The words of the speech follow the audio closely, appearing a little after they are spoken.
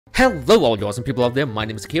Hello all you awesome people out there, my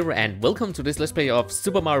name is Takeru and welcome to this Let's Play of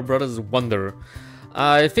Super Mario Bros. Wonder.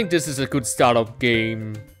 I think this is a good startup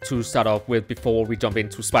game to start off with before we jump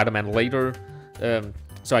into Spider-Man later.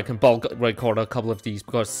 So I can bulk record a couple of these,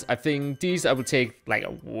 because I think these I will take like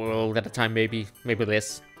a world at a time, maybe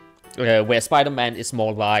less. Where Spider-Man is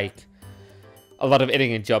more like a lot of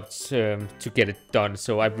editing jobs to get it done,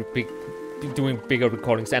 so I will be doing bigger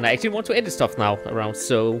recordings, and I actually want to edit stuff now around,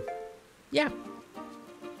 so yeah.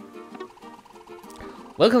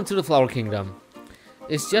 Welcome to the Flower Kingdom.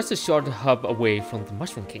 It's just a short hop away from the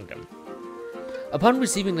Mushroom Kingdom. Upon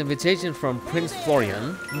receiving an invitation from Prince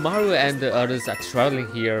Florian, Mario and the others are traveling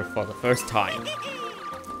here for the first time.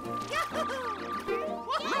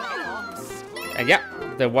 And yeah,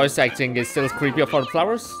 the voice acting is still creepy for the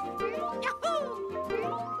flowers.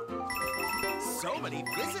 So many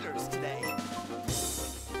visitors today.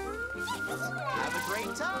 Have a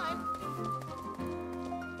great time.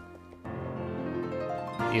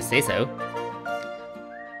 You say so.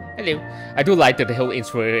 Hello. I do like that the whole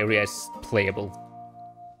intro area is playable.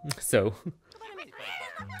 So.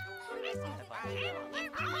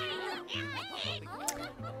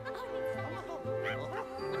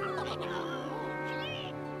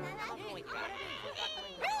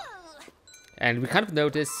 And we kind of know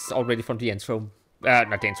this already from the intro.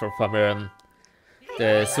 Not the intro, from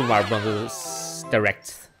the Super Mario Bros.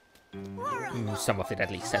 Direct. Some of it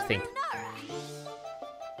at least, I think.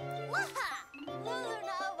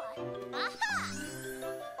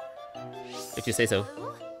 If you say so.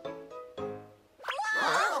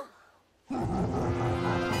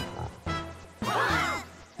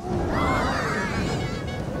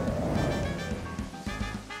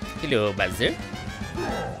 Hello, Bowser.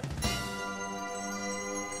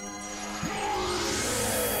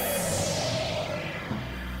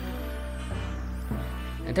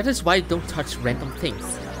 And that is why I don't touch random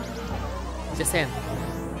things. Just saying.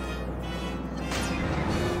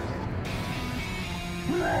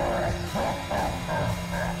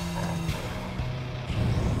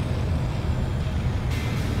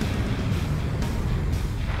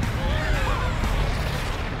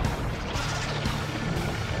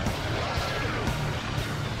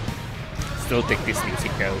 Still think this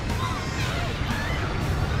music though.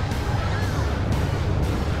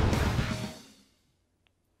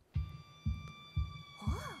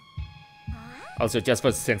 Also, just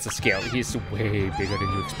for the sense of scale, he's way bigger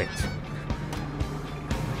than you expect.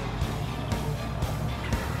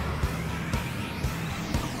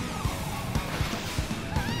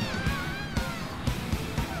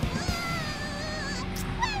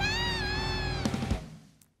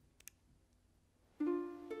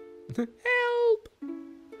 Help!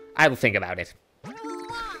 I will think about it.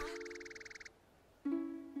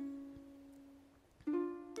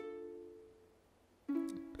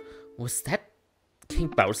 Was that King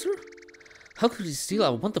Bowser? How could he steal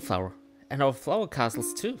our Wonder Flower? And our flower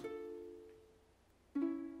castles too?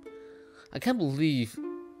 I can't believe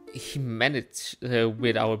he managed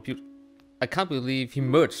with our I can't believe he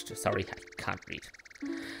merged. Sorry, I can't read.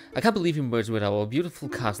 I can't believe he merged with our beautiful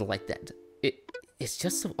castle like that. It's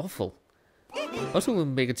just so awful. Also, we'll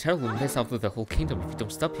make a terrible mess out of the whole kingdom if we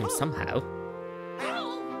don't stop him somehow.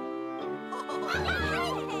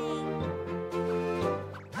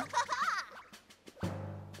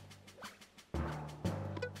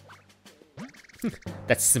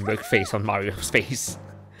 That smirk face on Mario's face.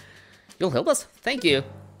 You'll help us? Thank you.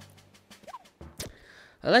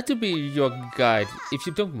 I'd like to be your guide. If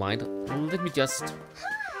you don't mind, let me just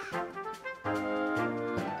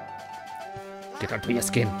get onto your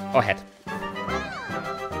skin or head. I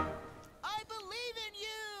believe in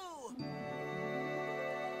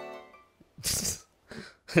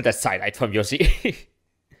you. That's side-eyed from Yoshi.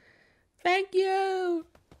 Thank you.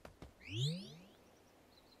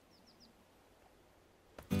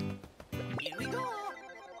 Here we go.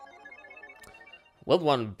 Well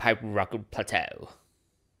done, Pipe Rocket Plateau.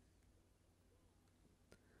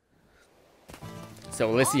 So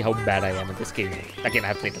let's see how bad I am at this game. Again,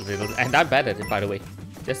 I've played a little, and I'm bad at it, by the way.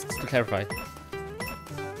 Just to clarify.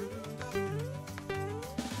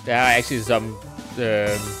 There are actually some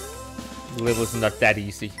levels not that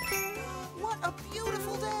easy. What a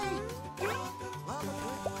beautiful day.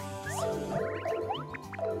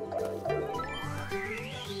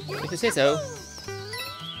 If you say so.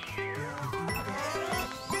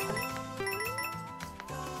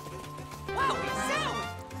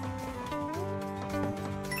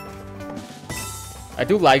 I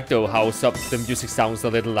do like though how the music sounds a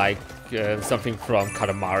little like something from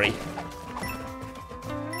Katamari.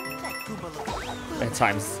 At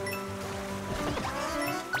times.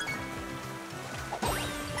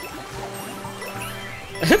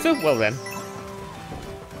 Well then.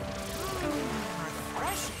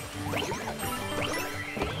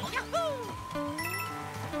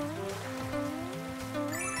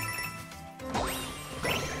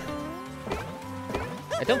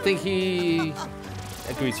 I don't think he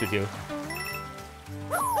agrees with you.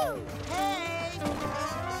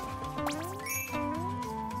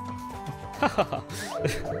 Hi.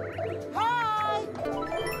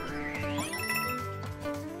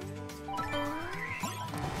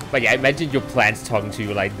 But yeah, imagine your plants talking to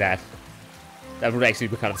you like that. That would actually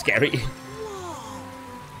be kind of scary.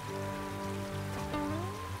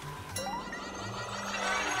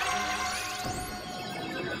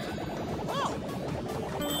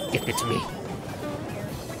 Give it to me.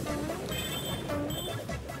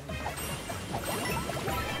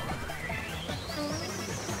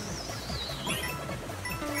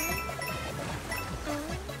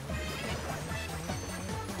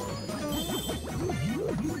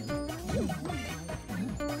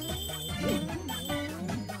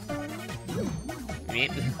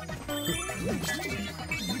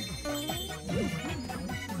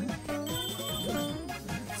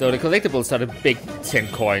 So the collectibles are the big 10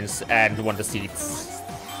 coins and the wonder seeds.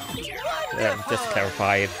 Just to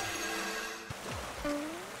clarify it.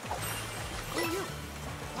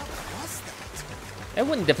 I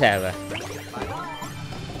wouldn't have ever.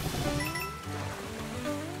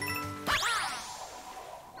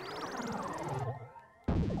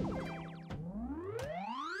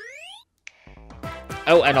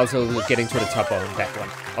 Oh, and also getting to the top of that one.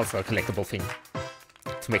 Also a collectible thing.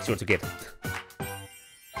 To make sure to get it.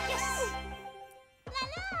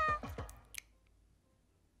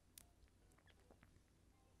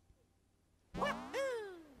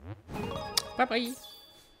 Bye-bye.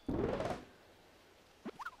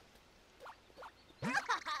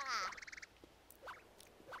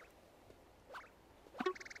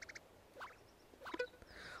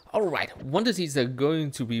 Alright, wonder seeds are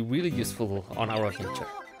going to be really useful on our adventure.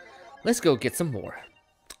 Let's go get some more.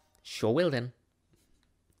 Sure will then.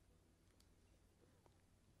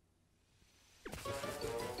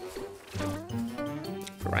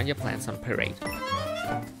 Piranha plants on parade.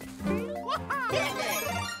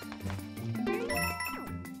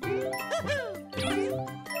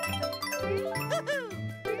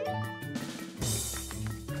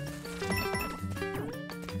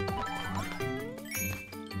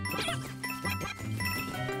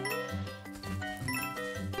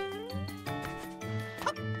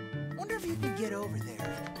 Wonder if you can get over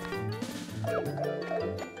there.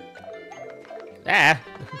 Ah!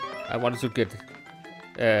 I wanted to get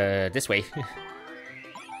this way.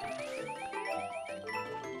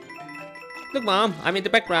 Look, Mom, I'm in the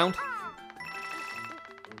background.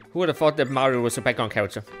 Who would have thought that Mario was a background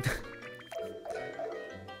character?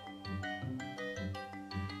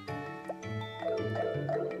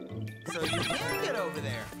 So you can get over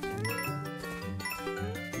there.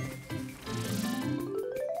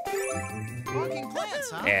 Walking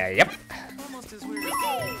plants, huh? Yep. Almost as weird as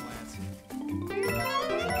walking plants.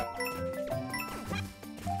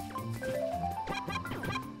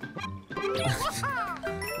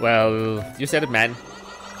 Well, you said it, man.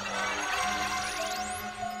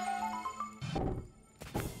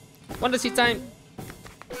 Wonder seed time.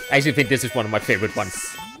 I actually think this is one of my favorite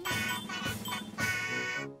ones.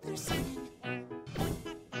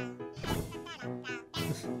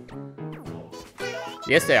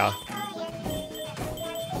 Yes, they are.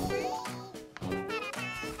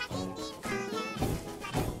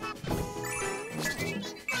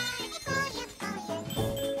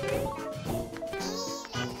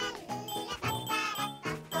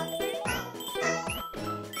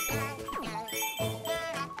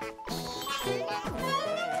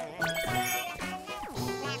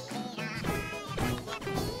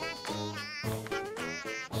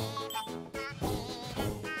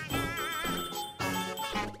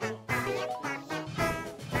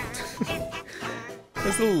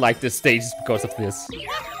 I still like this stage because of this.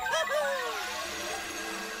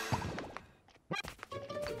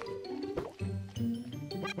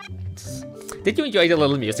 Did you enjoy the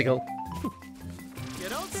little musical? You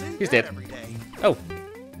don't see He's that dead. every day. Oh.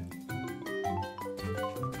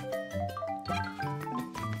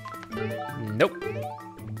 Nope.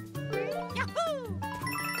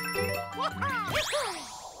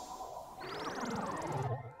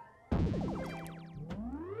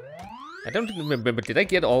 I don't remember, but did I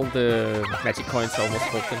get all the magic coins almost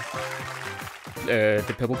broken?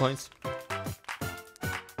 The purple coins?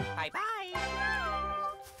 Bye bye.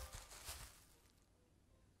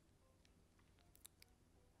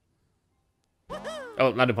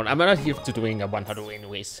 Oh, not important. I'm not here to doing a 100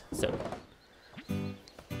 anyways, so.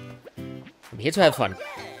 here to have fun.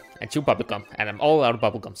 And chew bubblegum. And I'm all out of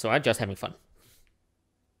bubblegum, so I'm just having fun.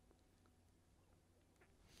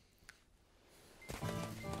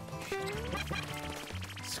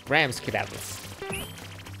 Scram skedaddles.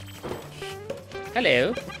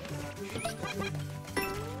 Hello.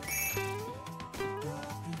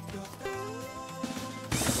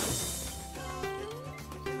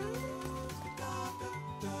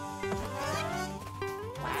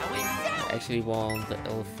 I actually want the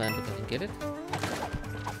elephant if I can get it.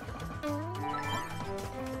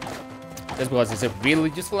 That's because it's a really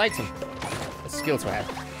useful item. A skill to have.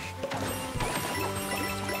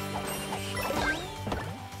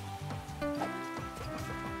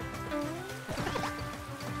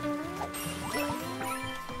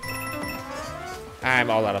 I'm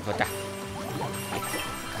all out of attack.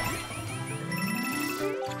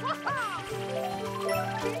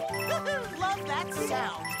 Love that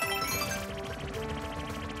sound.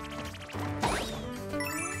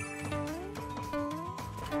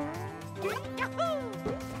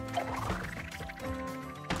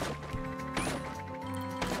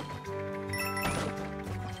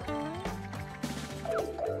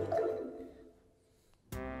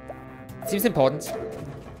 Seems important.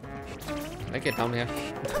 Can I get down here?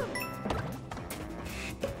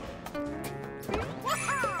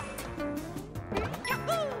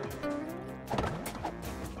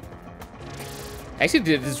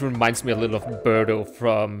 Actually, this reminds me a little of Birdo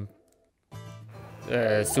from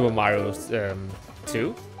Super Mario 2.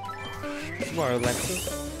 Super Mario Land 2?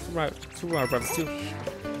 Super Mario Bros. 2.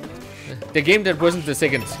 The game that wasn't the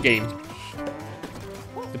second game.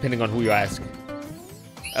 Depending on who you ask.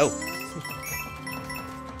 Oh.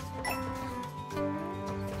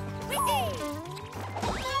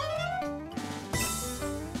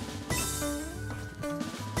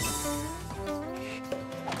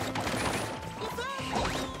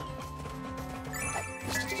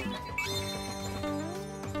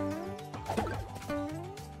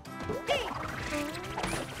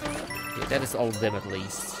 That is all of them at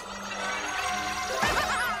least.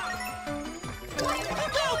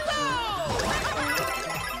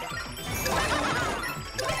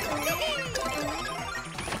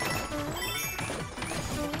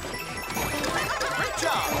 Great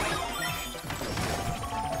job.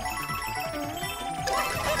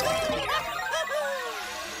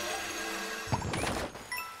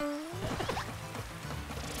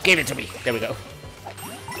 Give it to me. There we go.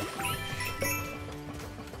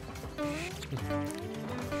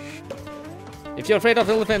 If you're afraid of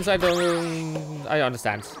elephants, I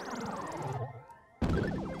understand.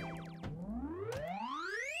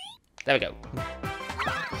 There we go.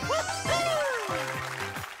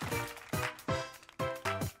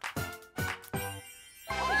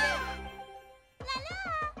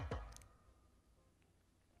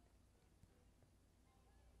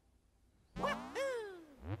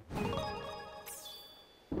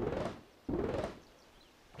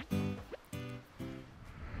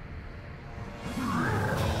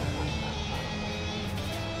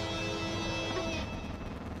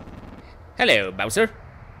 Hello, Bowser.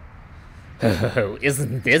 Oh,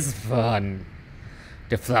 isn't this fun?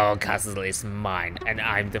 The Flower Castle is mine, and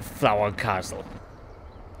I'm the Flower Castle.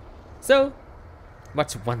 So,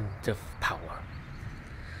 much wonder power.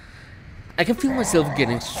 I can feel myself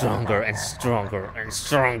getting stronger and stronger and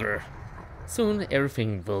stronger. Soon,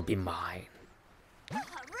 everything will be mine.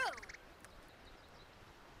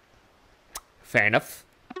 Fair enough.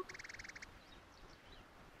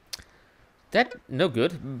 That no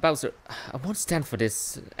good, Bowser. I won't stand for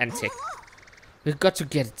this antic. We've got to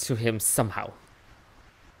get to him somehow.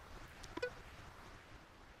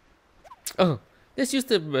 Oh, let's use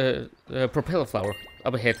the propeller flower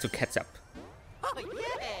up ahead to catch up. Oh,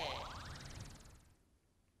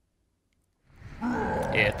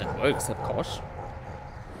 yeah. If it works, of course.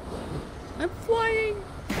 I'm flying.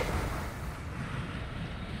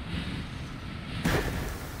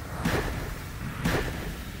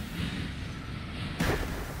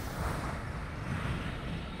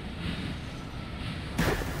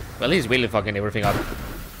 Well, he's really fucking everything up.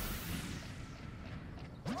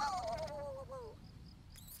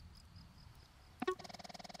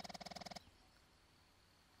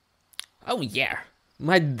 Oh yeah,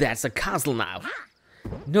 my dad's a castle now.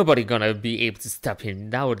 Nobody gonna be able to stop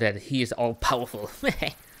him now that he is all powerful.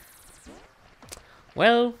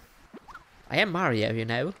 Well, I am Mario, you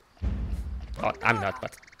know. Oh, I'm not,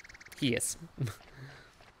 but he is.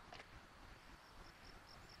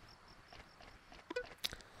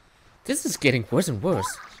 This is getting worse and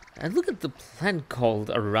worse. And look at the plant called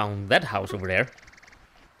around that house over there.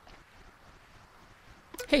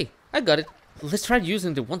 Hey, I got it. Let's try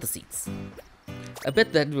using the wonder seeds. I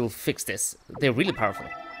bet that will fix this. They're really powerful.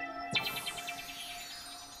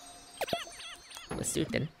 Let's do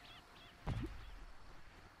it then.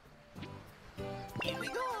 Here we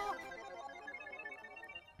go.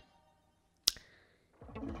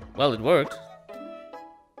 Well, it worked.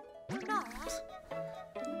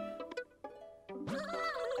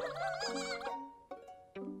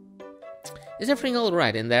 Is everything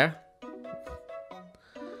alright in there?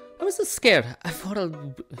 I was so scared. I thought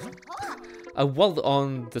I was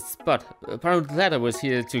on the spot. Apparently glad I was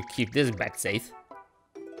here to keep this bat safe.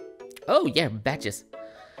 Oh yeah, badges.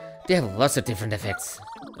 They have lots of different effects.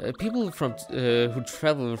 People from who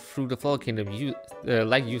travel through the Fall Kingdom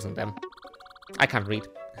like using them. I can't read.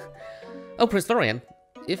 Oh, Prestorian,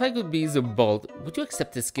 if I could be so bold, would you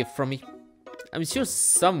accept this gift from me? I'm sure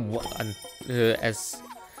someone as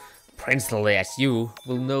princely as you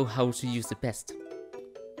will know how to use it best.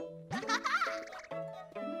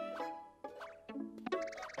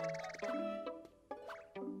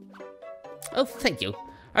 Oh, thank you.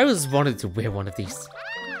 I always wanted to wear one of these.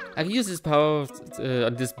 I can use this power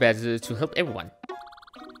on this badge to help everyone.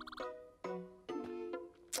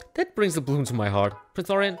 That brings a bloom to my heart.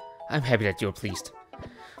 Praetorian, I'm happy that you're pleased.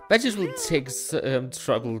 Badges will take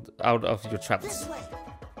trouble out of your travels.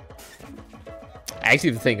 I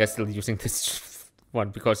actually think I'm still using this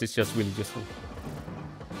one because it's just really useful.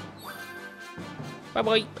 Bye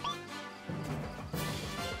bye.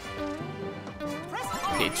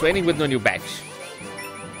 Okay, training with no new badge.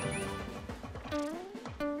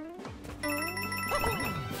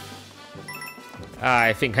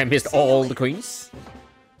 I think I missed all the coins.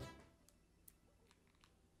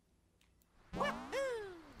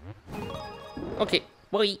 Okay,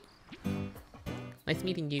 bye. Nice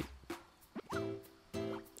meeting you.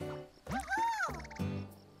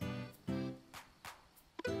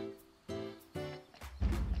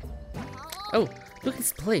 Oh, look at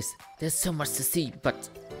this place. There's so much to see, but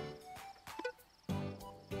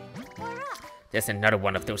there's another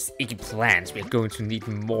one of those icky plants. We're going to need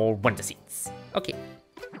more wonder seeds. Okay.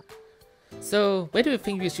 So, where do you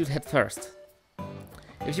think we should head first?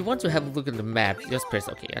 If you want to have a look at the map, just press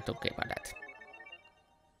OK. I don't care about that.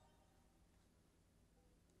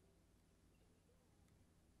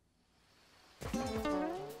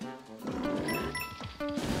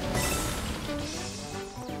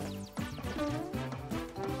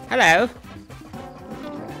 Hello.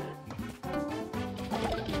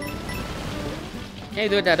 Can you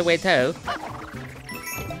do it the other way too?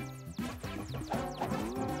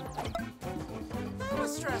 That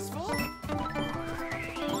was stressful.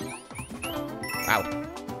 Wow.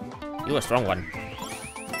 You're a strong one.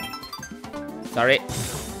 Sorry.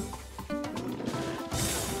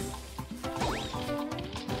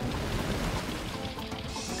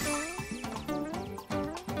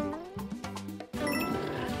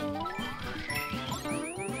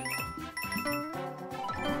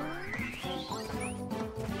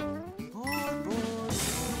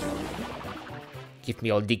 Give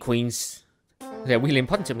me all the queens. They're really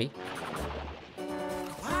important to me.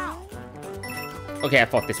 Wow. Okay, I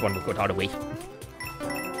thought this one would go the other way.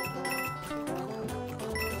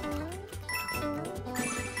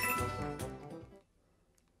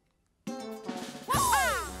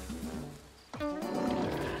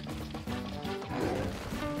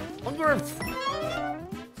 Onwards!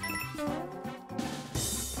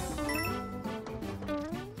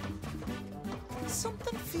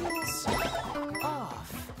 Something feels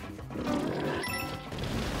off.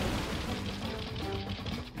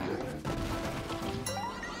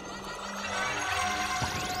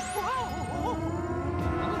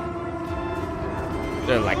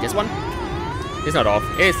 Like this one? It's not off.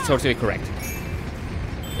 It's totally correct.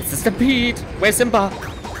 It's a stampede! Where's Simba?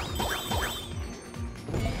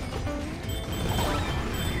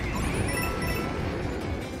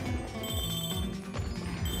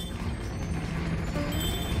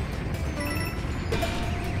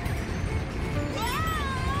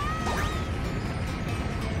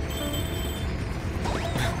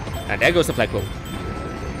 And there goes the flagpole.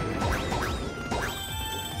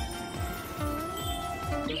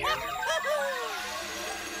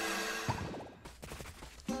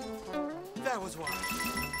 That was why.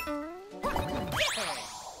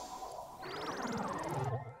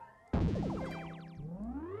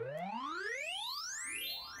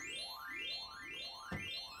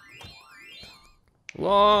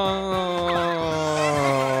 Long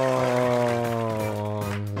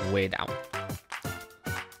way down.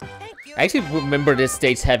 Thank you. I actually remember this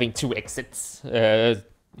stage having two exits.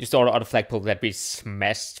 You saw the other flagpole that we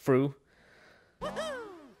smashed through.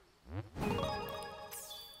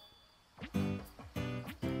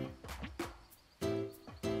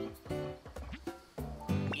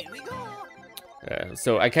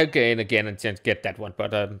 So I can get in again and just get that one,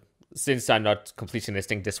 but since I'm not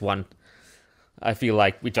completionisting this one, I feel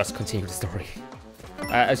like we just continue the story.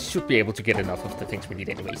 I should be able to get enough of the things we need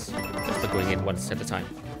anyways, just by going in once at a time.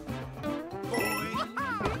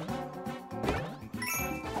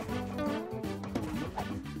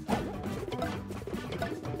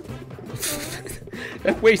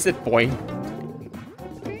 That wasted point.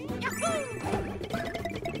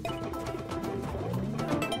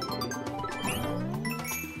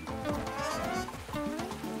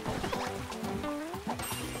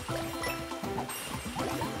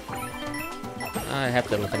 I have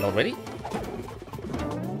the level already.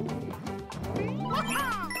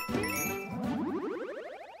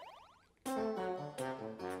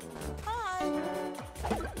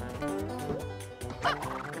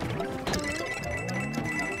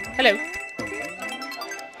 Hello.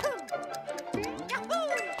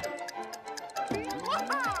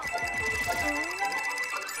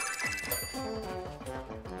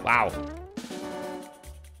 Wow.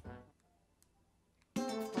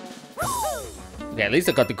 Yeah, at least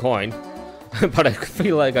I got the coin. But I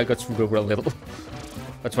feel like I got screwed over a little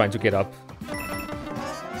by trying to get up.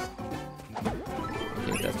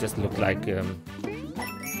 Okay, that just looked like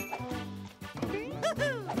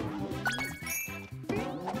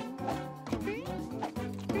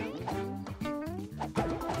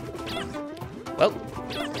well,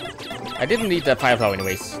 I didn't need that fire flower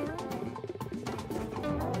anyways.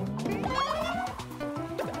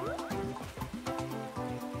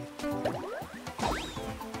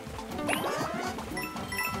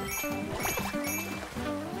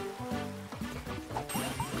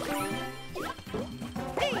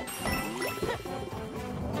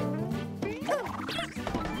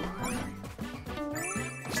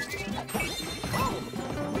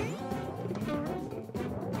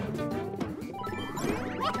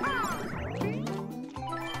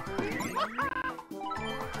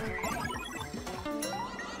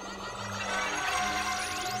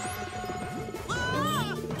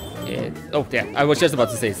 Oh, yeah, I was just about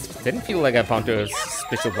to say, it didn't feel like I found a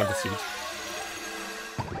special wonder seed.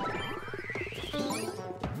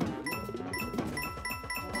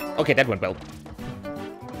 Okay, that went well.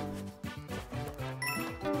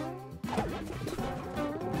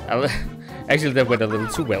 Actually, that went a little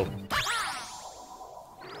too well.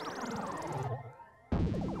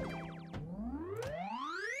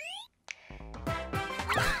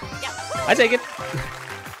 I take it.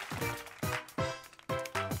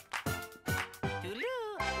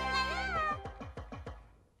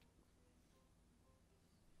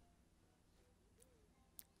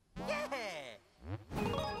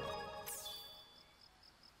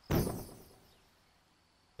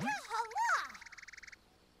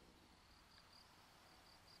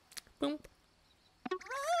 Boom.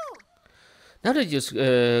 Now that you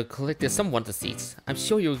collected some wonder seeds, I'm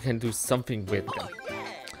sure you can do something with them.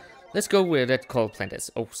 Let's go where that coal plant is.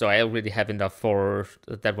 Oh, so I already have enough for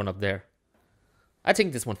that one up there. I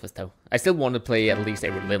think this one first though. I still want to play at least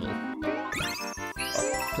every level.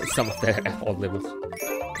 Oh, some of the all levels.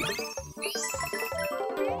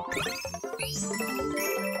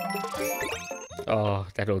 Oh,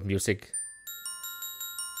 that old music.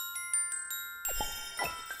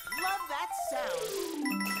 Love that sound.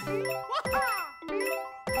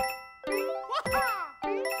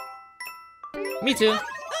 Me too.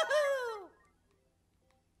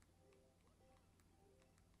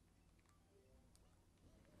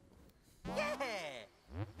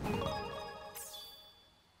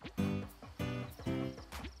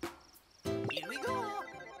 Here we go.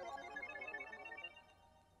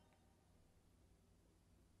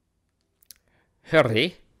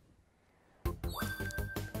 Hurry.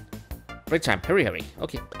 Break time, hurry, hurry.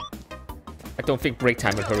 Okay. I don't think break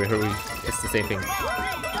time and hurry, hurry is the same thing.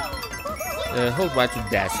 Hold right to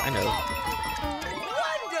dash, I know.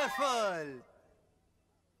 Wonderful.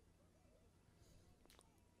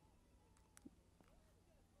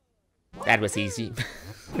 That was easy.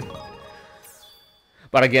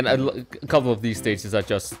 But again, a couple of these stages are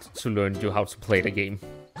just to learn you how to play the game.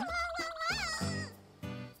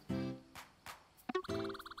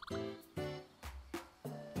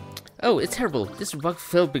 Oh, it's terrible. This rock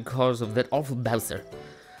fell because of that awful Bowser.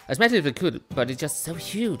 I smashed it if I could, but it's just so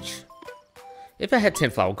huge. If I had 10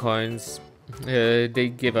 flower coins,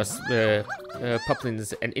 they give us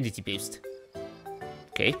poplins and energy boost.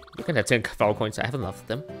 Okay, you can have 10 flower coins. I have enough of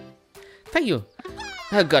them. Thank you.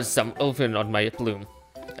 I got some oven on my bloom.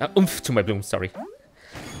 Oomph to my bloom, sorry.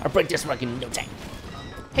 I'll break this rock in no time.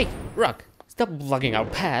 Hey, rock, stop blocking our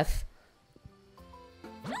path.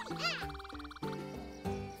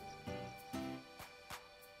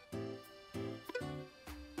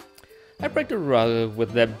 I break the rug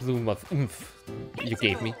with that bloom of oomph you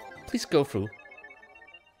gave me. Please go through.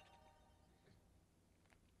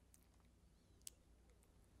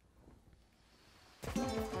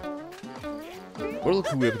 World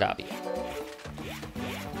Group Derby.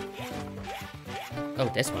 Oh,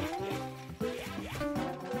 this one.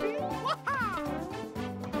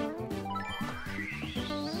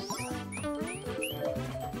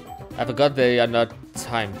 I forgot they are not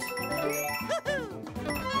timed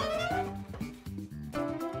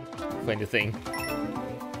for anything.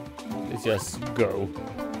 Let's just go.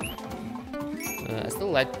 I still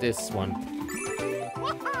like this one.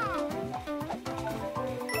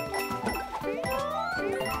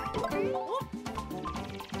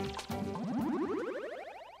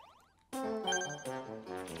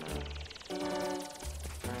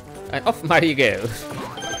 And off mighty go.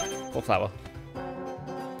 Or flower.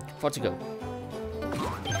 4 to go.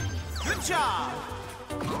 Good job.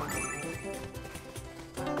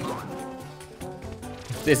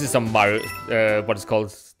 This is some Mario, what is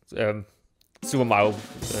called Super Mario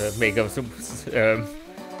Maker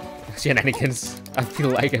shenanigans. I feel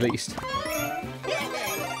like, at least.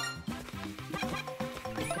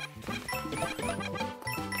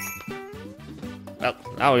 Well,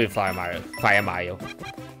 now we Fire Mario. Fire Mario.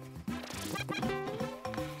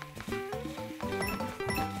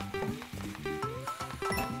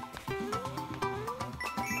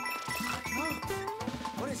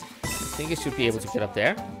 I think you should be able to get up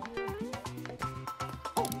there.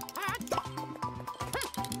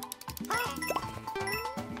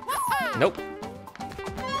 Nope.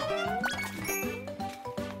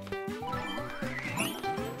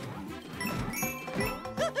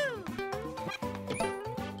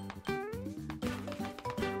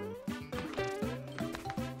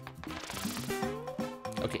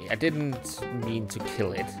 Okay, I didn't mean to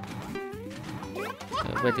kill it.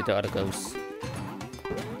 Where did the other goes?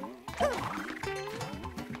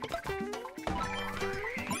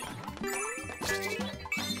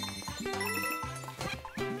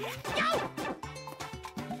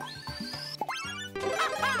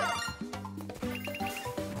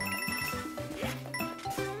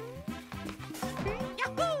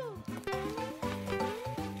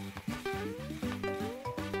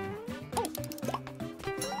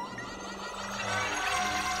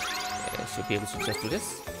 Should be able to just do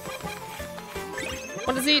this.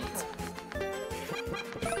 What is it?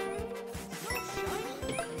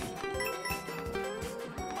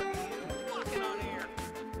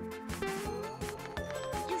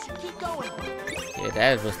 You should keep going. Yeah,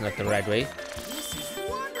 that was not the right way. This is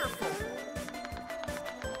wonderful.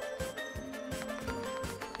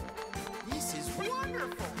 This is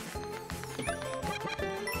wonderful.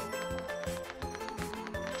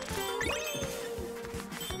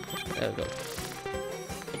 There we go.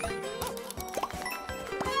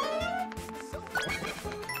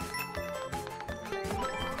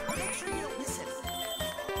 Make sure you don't miss it.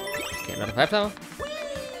 Okay, another 5 flower.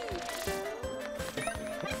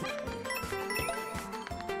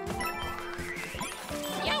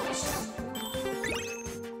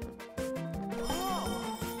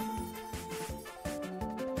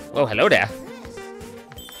 Oh, hello there.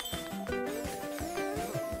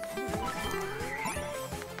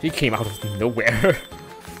 He came out of nowhere.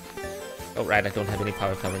 Oh, right, I don't have any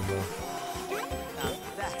power cover anymore. Now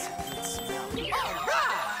that's a good smell.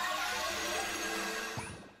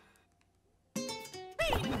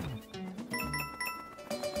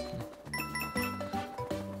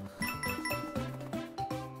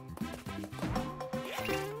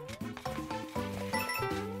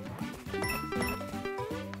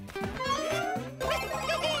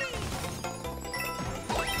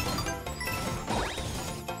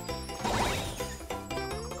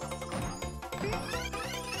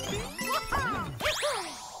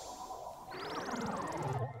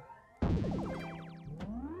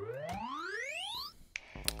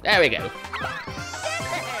 There we go.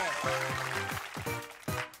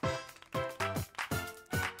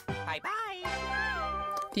 Bye-bye.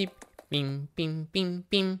 Beep, bing, bing, bing,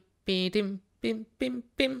 bing, bing, bing, bing,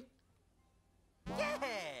 bing.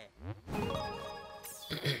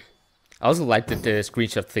 I also like that the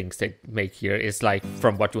screenshot things they make here is like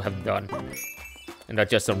from what you have done, and not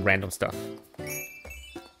just some random stuff.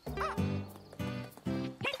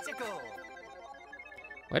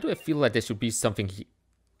 Why do I feel like there should be something here?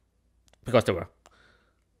 Because there were.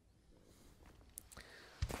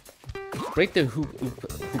 Break the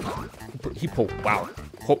hippo. Wow.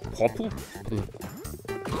 Hoppu?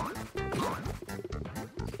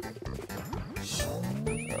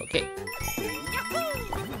 Okay.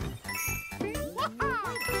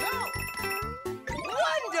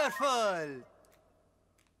 Wonderful. Wonderful!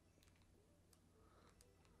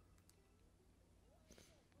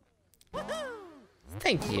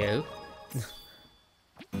 Thank you.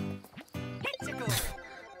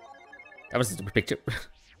 That was a stupid picture.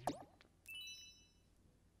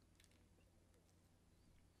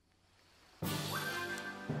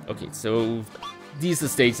 Okay, so these are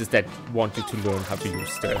stages that want you to learn how to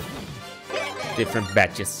use the different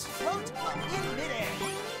badges. Float up in midair.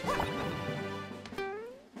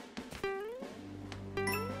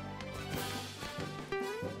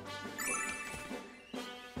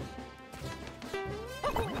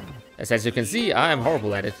 As you can see, I am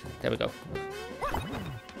horrible at it. There we go.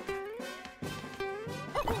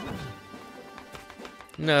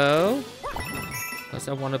 No, because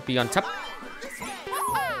I want to be on top.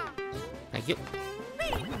 Thank you.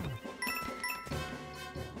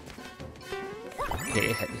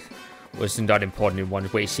 Okay, was not important in one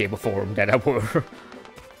way, shape, or form that I were.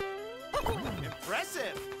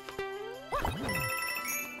 Impressive!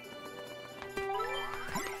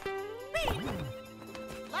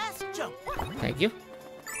 Last jump. Thank you.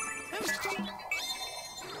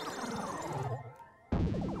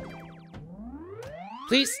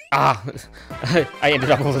 Please. Ah, I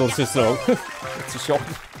ended up a little too slow. It's too short.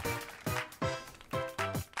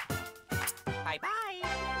 Bye bye.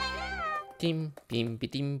 Dim, bim,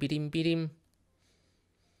 bidim, bidim, bidim.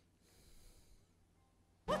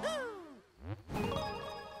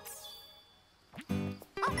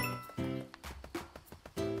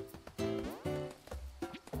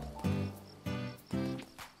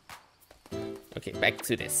 Okay, back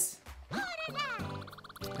to this.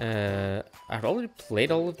 I've already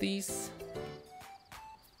played all of these.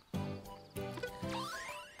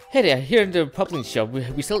 Hey there, here in the public shop,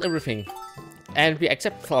 we sell everything. And we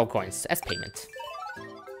accept flower coins as payment.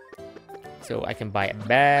 So I can buy a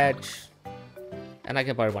badge. And I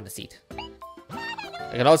can buy one seed.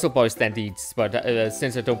 I can also buy standees, but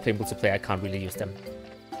since I don't play multiplayer, I can't really use them.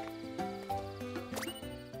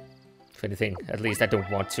 If anything, at least I don't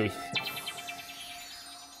want to.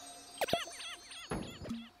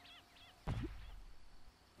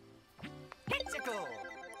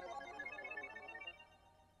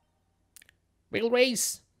 Wheel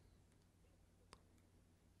race!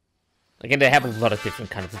 Again, they have a lot of different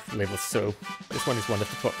kinds of levels, so this one is one of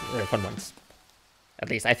the fun ones. At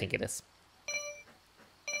least I think it is.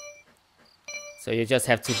 So you just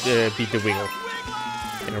have to beat the wheel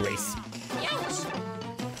in a race.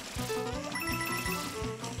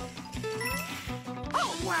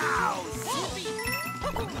 Oh wow!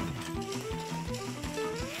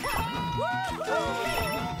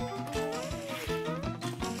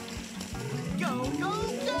 Go, go, go!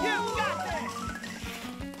 You got this!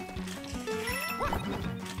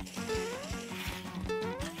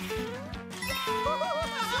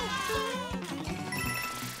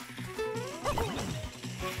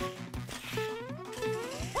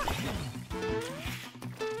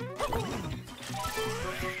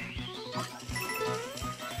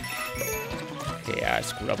 Okay, I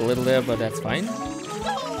screwed up a little there, but that's fine.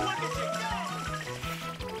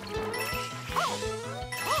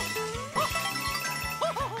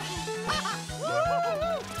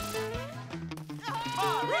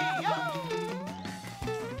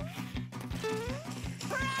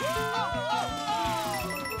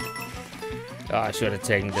 Oh, I should have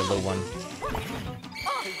taken the low one.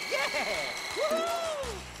 Oh, yeah!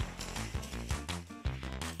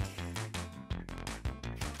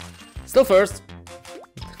 Still first.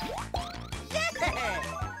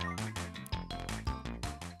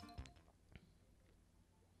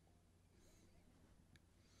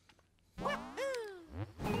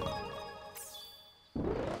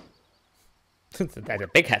 That's a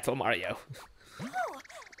big hat for Mario.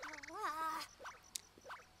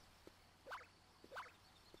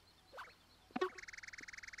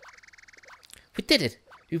 We did it!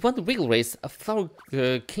 We won the Wiggle Race, a Flower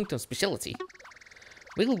Kingdom specialty.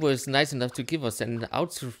 Wiggle was nice enough to give us an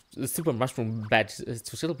Super Mushroom badge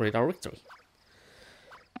to celebrate our victory.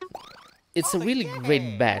 It's a really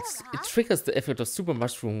great badge. It triggers the effect of Super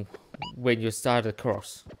Mushroom when you start a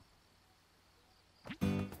course.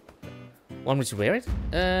 Want me to wear it?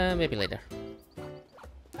 Maybe later.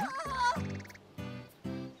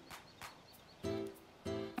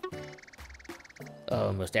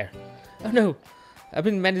 Almost there. Oh no! I've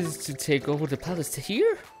been managed to take over the palace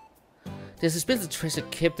here? There's a special treasure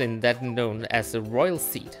kept in that known as the Royal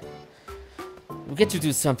Seed. We get to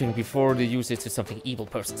do something before they use it to something evil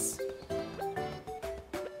purposes.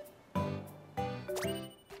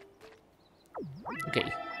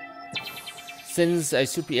 Okay. Since I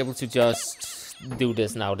should be able to just do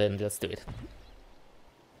this now, then let's do it.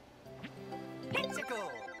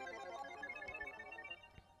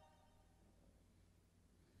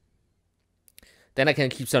 Then I can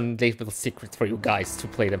keep some little secrets for you guys to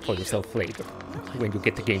play them for yourself later. When you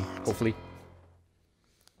get the game, hopefully.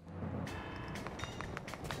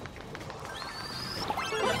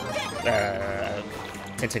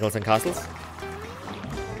 Tentacles and castles.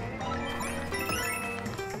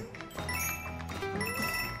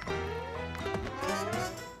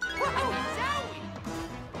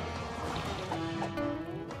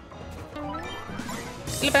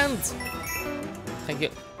 Elephant! Thank you.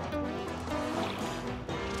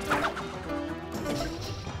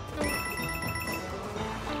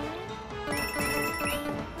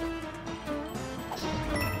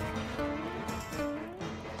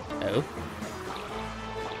 Oh.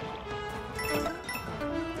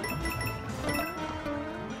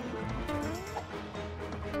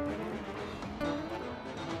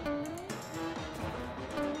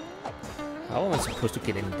 How am I supposed to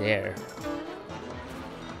get in there?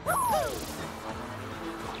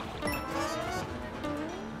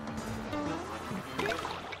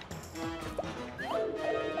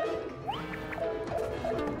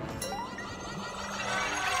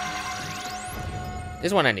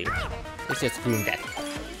 This one I need. It's just doing that.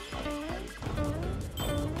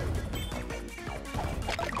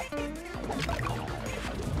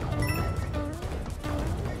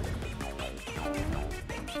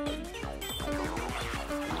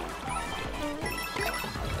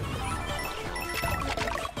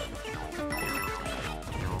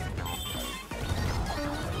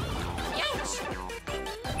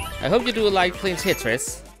 I hope you do like playing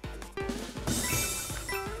Tetris.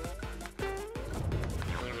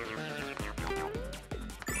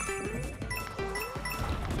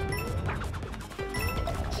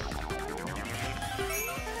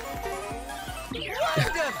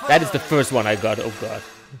 That is the first one I got, oh god.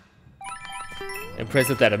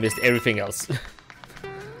 Impressive that I missed everything else.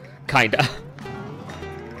 Kinda.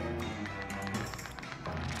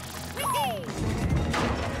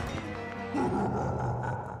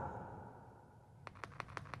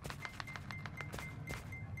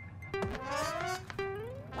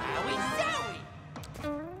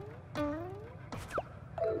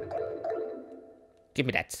 Give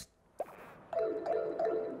me that.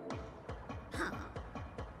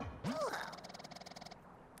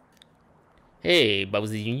 Hey,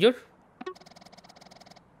 Bowser Jr.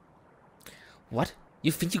 What?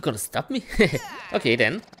 You think you're gonna stop me? Okay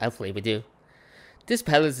then, I'll play with you. This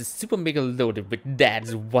palace is super mega loaded with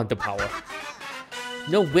Dad's wonder power.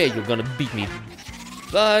 No way you're gonna beat me.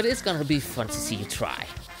 But it's gonna be fun to see you try.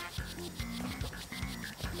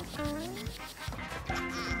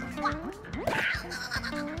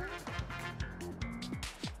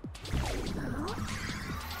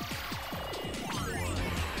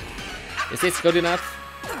 Is this good enough?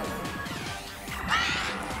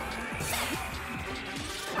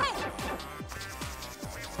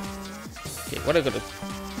 Okay, what am I gonna...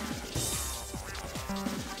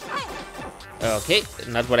 Okay,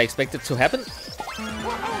 not what I expected to happen.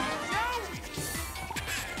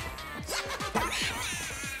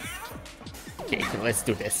 Okay, let's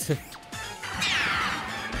do this.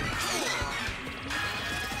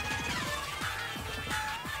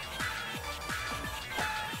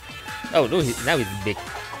 Oh no, now he's big.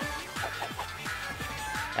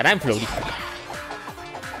 And I'm floaty.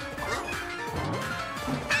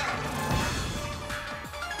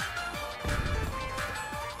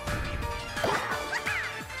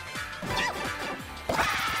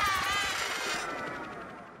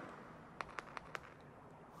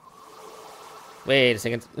 Wait a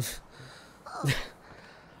second.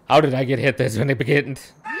 How did I get hit this when it began?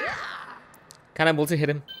 Can I multi-hit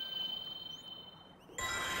him?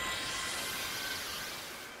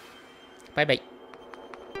 Bye-bye.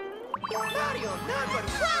 Mario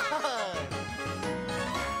 #1!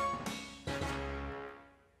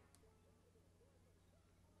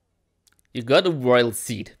 You got a royal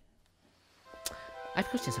seed. I have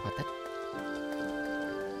questions about that.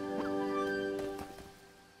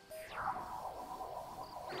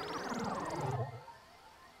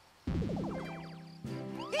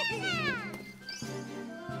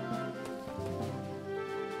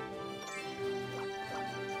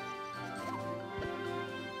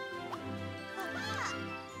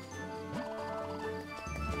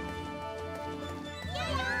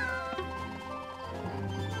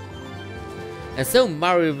 And so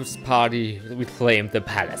Mario's party reclaimed the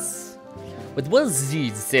palace. With one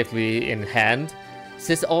seed safely in hand,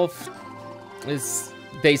 they set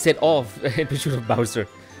off in pursuit of Bowser,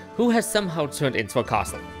 who has somehow turned into a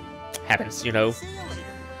castle. Happens, you know.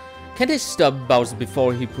 Can they stop Bowser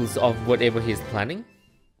before he pulls off whatever he's planning?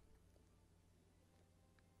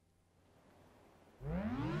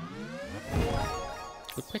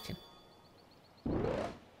 Good question.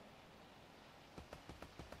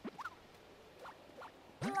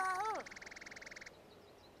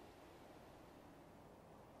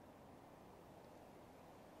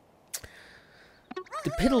 The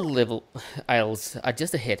pedal level aisles are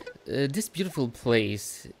just ahead. This beautiful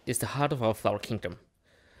place is the heart of our Flower Kingdom.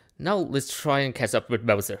 Now let's try and catch up with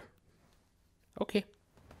Bowser. Okay.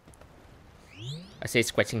 I say,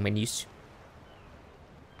 scratching my knees.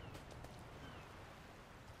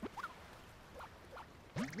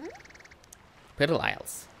 Pedal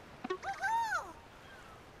aisles.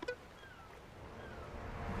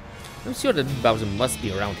 I'm sure that Bowser must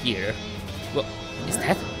be around here. Well, is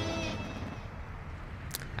that?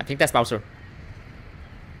 I think that's Bowser.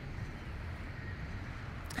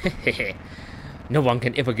 No one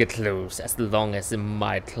can ever get close as long as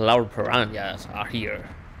my cloud piranhas are here.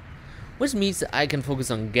 Which means I can focus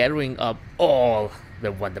on gathering up all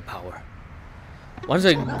the wonder power. Once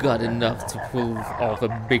I got enough to pull off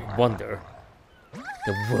a big wonder,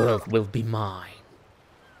 the world will be mine.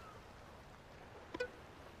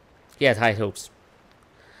 He had high hopes.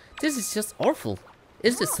 This is just awful.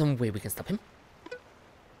 Is there some way we can stop him?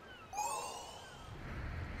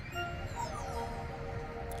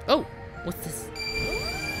 Oh, what's this?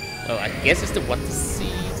 Oh, I guess it's the water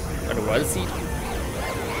seed. Or the water seed.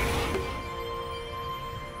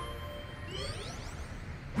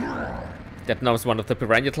 That now is one of the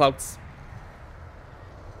piranha clouds.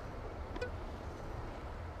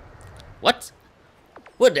 What?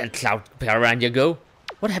 Where'd that cloud piranha go?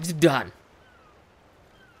 What have you done?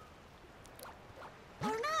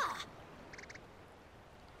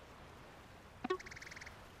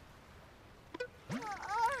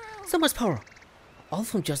 So much power, all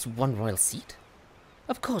from just one royal seed?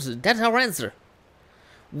 Of course, that's our answer.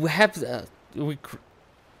 We have a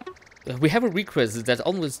request that's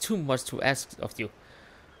almost too much to ask of you.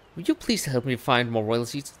 Will you please help me find more royal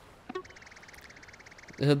seeds?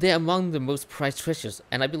 They're among the most prized treasures,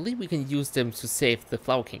 and I believe we can use them to save the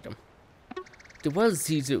Flower Kingdom. The royal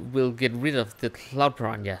seeds will get rid of the cloud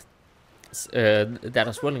piranha that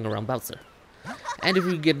are swirling around Bowser. And if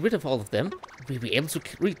we get rid of all of them, we'll be able to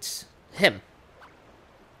reach him.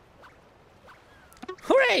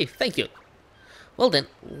 Hooray! Thank you! Well then,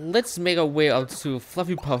 let's make our way out to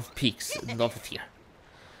Fluffy Puff Peaks north of here.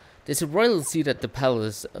 There's a royal seat at the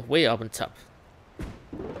palace way up on top.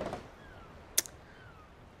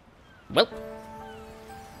 Well,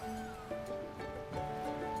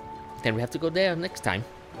 then we have to go there next time.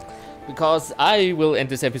 Because I will end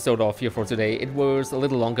this episode off here for today. It was a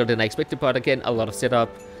little longer than I expected, but again, a lot of setup.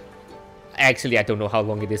 Actually, I don't know how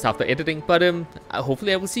long it is after editing, but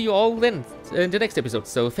hopefully I will see you all then in the next episode.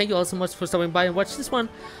 So thank you all so much for stopping by and watch this one.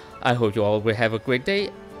 I hope you all will have a great day.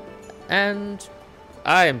 And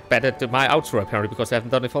I am bad at my outro apparently because I haven't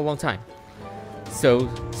done it for a long time. So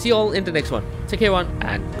see you all in the next one. Take care, everyone,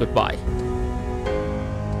 and goodbye.